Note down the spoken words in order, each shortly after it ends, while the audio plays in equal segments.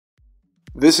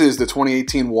This is the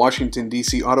 2018 Washington,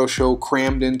 D.C. Auto Show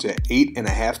crammed into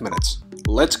 8.5 minutes.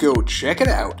 Let's go check it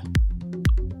out.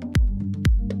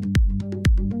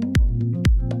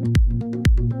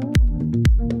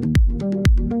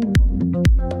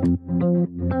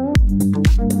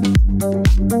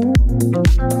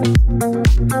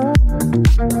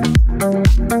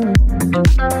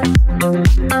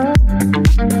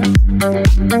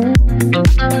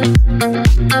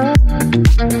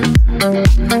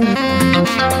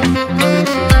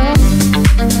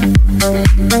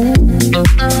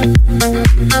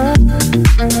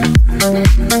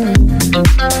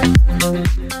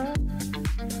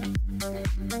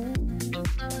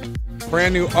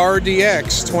 Brand new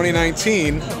RDX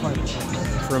 2019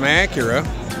 from Acura.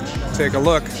 Take a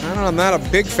look. I don't know, I'm not a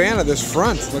big fan of this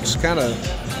front. Looks kind of...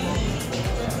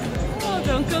 Oh,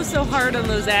 don't go so hard on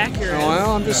those Acuras.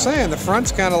 Well, I'm just saying, the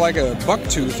front's kind of like a buck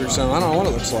tooth or something. I don't know what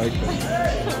it looks like. But...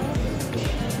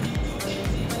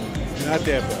 Not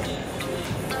that bad.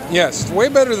 Yes, it's way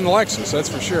better than the Lexus, that's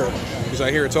for sure. Because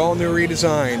I hear it's all new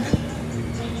redesigned.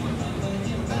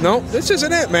 No, this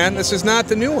isn't it, man. This is not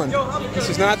the new one. This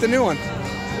is not the new one.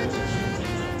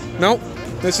 Nope,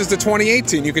 this is the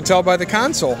 2018. You can tell by the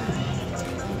console.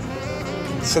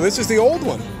 So this is the old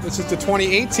one. This is the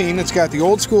 2018. It's got the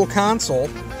old school console.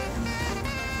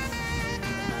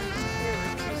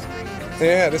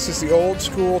 Yeah, this is the old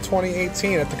school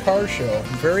 2018 at the car show.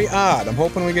 Very odd. I'm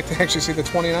hoping we get to actually see the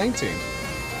 2019.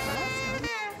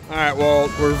 All right, well,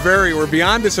 we're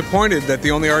beyond disappointed that the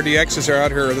only RDXs are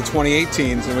out here are the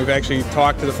 2018s, and we've actually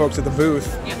talked to the folks at the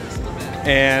booth,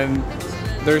 and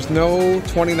there's no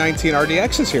 2019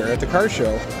 RDXs here at the car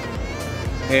show,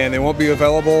 and they won't be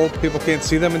available. People can't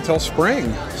see them until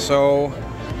spring, so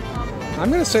I'm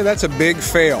going to say that's a big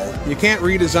fail. You can't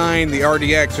redesign the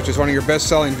RDX, which is one of your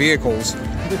best-selling vehicles,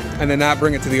 and then not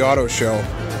bring it to the auto show.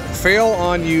 Fail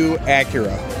on you,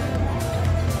 Acura.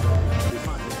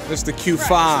 This is the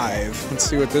Q5. Let's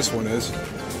see what this one is.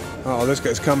 Oh, this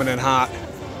guy's coming in hot.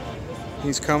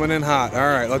 He's coming in hot. All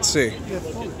right, let's see. This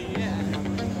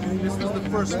was the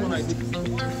first one I did.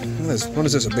 What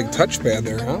is this, a big touchpad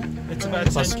there, huh? It's about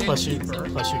plus you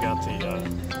got the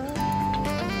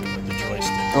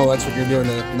joystick. Oh, that's what you're doing,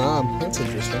 the knob. That's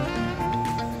interesting.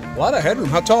 A lot of headroom.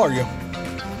 How tall are you?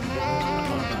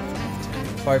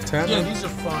 5'10"? Yeah, these are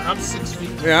fun. I'm 6 feet.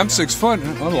 Yeah, I'm 6 foot.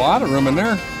 A lot of room in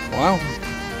there. Wow.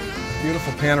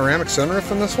 Beautiful panoramic sunroof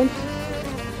in this one.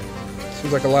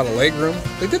 Seems like a lot of leg room.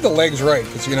 They did the legs right,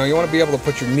 because you want to be able to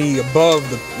put your knee above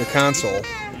the console. Your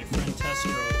friend Test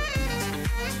drove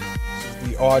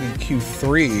The Audi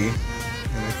Q3,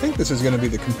 and I think this is going to be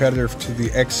the competitor to the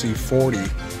XC40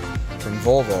 from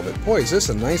Volvo. But boy, is this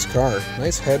a nice car.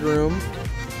 Nice headroom,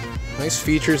 nice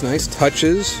features, nice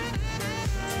touches.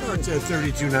 Oh, it's a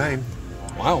 32.9.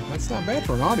 Wow, that's not bad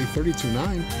for an Audi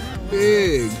 32.9.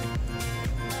 Big.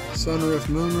 Sunroof,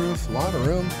 moonroof, a lot of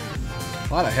room,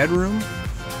 a lot of headroom.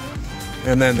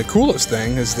 And then the coolest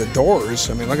thing is the doors.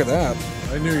 I mean, look at that.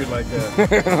 I knew you'd like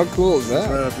that. How cool is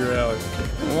that? Right up your alley.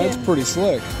 That's pretty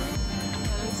slick.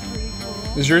 That's pretty cool.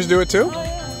 Does yours do it too? Oh,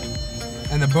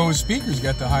 yeah. And the Bose speakers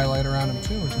got the highlight around them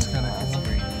too, which is kind of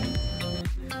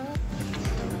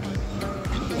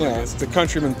cool. Yeah, it's the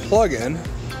Countryman plug-in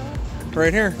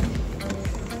right here.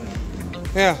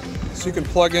 Yeah, so you can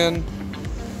plug in,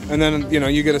 and then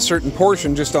you get a certain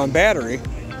portion just on battery.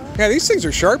 Yeah, these things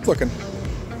are sharp looking.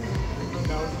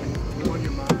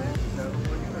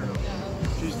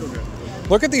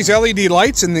 Look at these LED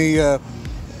lights in the.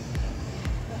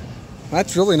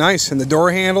 That's really nice, and the door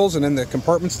handles, and then the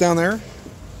compartments down there.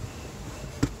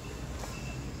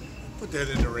 Put that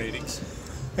in the ratings.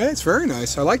 Yeah, it's very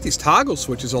nice. I like these toggle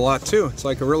switches a lot too. It's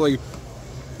like a really,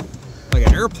 like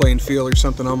an airplane feel or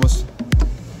something almost.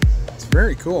 It's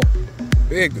very cool.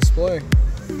 Big display.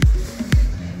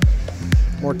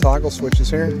 More toggle switches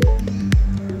here.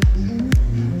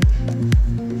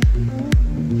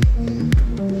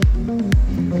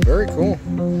 Very cool.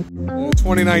 The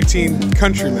 2019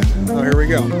 Countryman. Oh, here we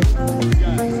go.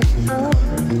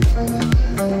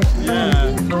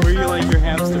 Yeah, where you like your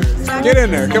hamsters. Get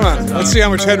in there. Come on. Let's see how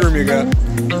much headroom you got.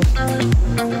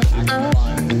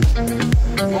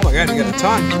 Oh my God, you got a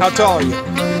ton. How tall are you?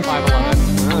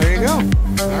 5'11". Well, there you go.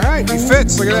 All right, he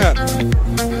fits. Look at that.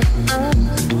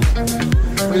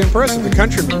 Pretty impressive, the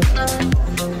Countryman.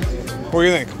 What do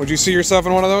you think? Would you see yourself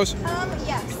in one of those?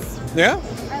 Yes. Yeah?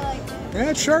 I like it. Yeah,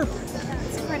 it's sharp.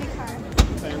 It's a pretty car.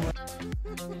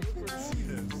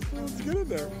 Let's get in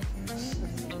there.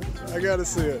 I gotta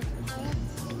see it.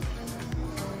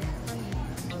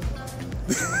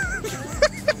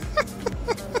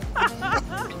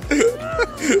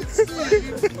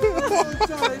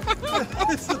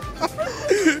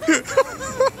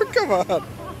 Come on.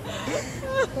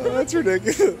 Oh, that's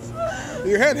ridiculous.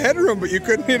 You had headroom, but you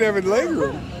couldn't even have leg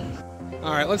room.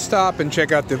 All right, let's stop and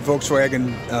check out the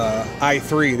Volkswagen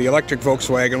i3, the electric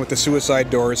Volkswagen with the suicide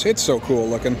doors. It's so cool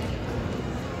looking.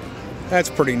 That's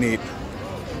pretty neat.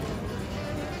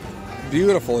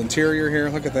 Beautiful interior here.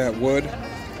 Look at that wood.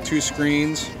 2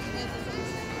 screens.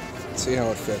 Let's see how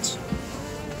it fits.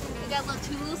 We got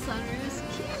two little sunroofs.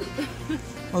 Cute.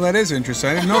 Oh, that is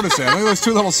interesting. I didn't notice that. Look at those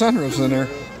 2 little sunroofs in there.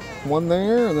 One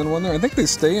there and then one there. I think they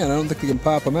stay in. I don't think you can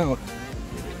pop them out.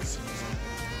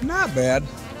 Not bad.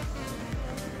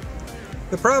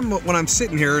 The problem when I'm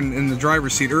sitting here in the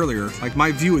driver's seat earlier, like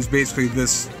my view is basically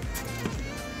this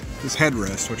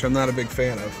headrest, which I'm not a big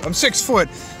fan of. I'm 6 foot,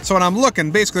 so when I'm looking,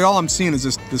 basically all I'm seeing is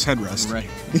this headrest. Right.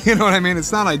 You know what I mean?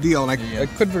 It's not ideal, and I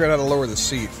couldn't figure out how to lower the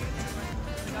seat.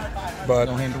 But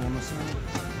No handle on the side.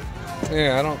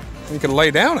 yeah, I don't. You can lay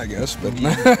down, I guess, but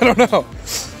I don't know.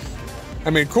 I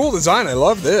mean, cool design. I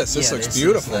love this. This looks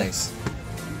beautiful. Nice.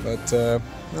 But I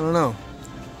don't know.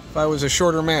 If I was a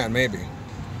shorter man, maybe.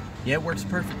 Yeah, it works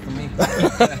perfect for me.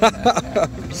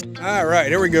 All right,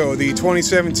 here we go. The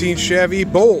 2017 Chevy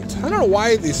Bolt. I don't know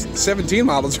why these 17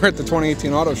 models are at the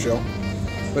 2018 auto show,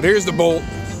 but here's the Bolt.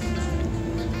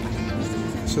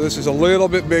 So this is a little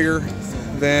bit bigger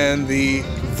than the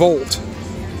Volt.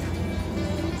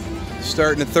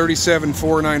 Starting at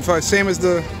 $37,495, same as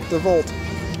the Volt.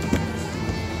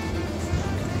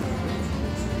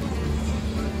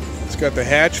 It's got the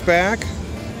hatchback.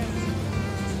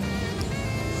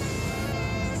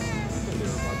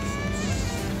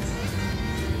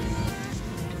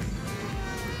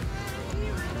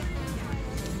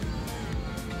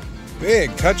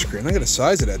 Big touchscreen. Look at the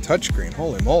size of that touchscreen.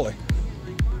 Holy moly.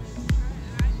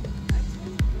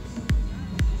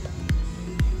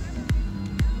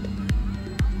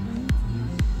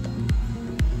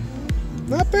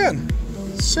 Not bad.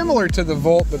 Similar to the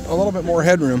Volt, but a little bit more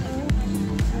headroom.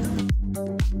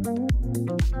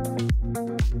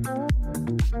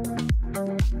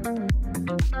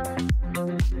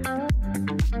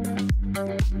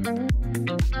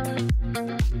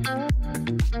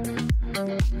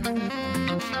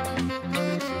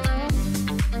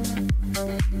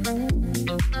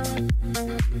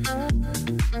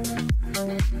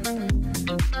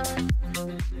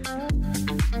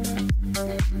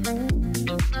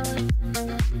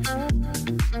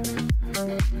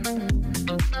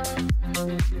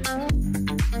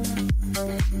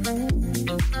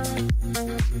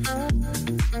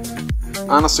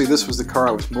 Honestly, this was the car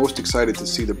I was most excited to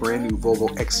see, the brand new Volvo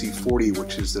XC40,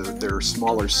 which is their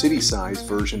smaller city-sized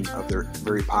version of their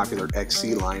very popular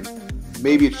XC line.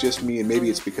 Maybe it's just me, and maybe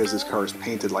it's because this car is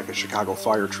painted like a Chicago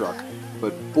fire truck,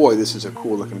 but boy, this is a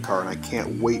cool looking car, and I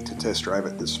can't wait to test drive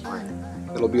it this spring.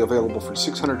 It'll be available for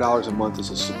 $600 a month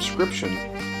as a subscription,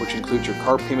 which includes your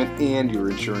car payment and your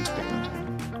insurance payment.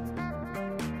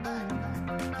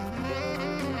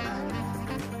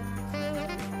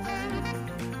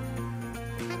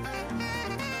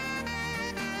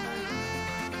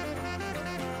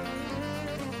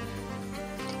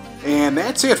 And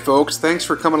that's it, folks. Thanks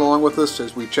for coming along with us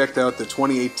as we checked out the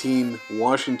 2018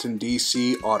 Washington,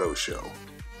 D.C. Auto Show.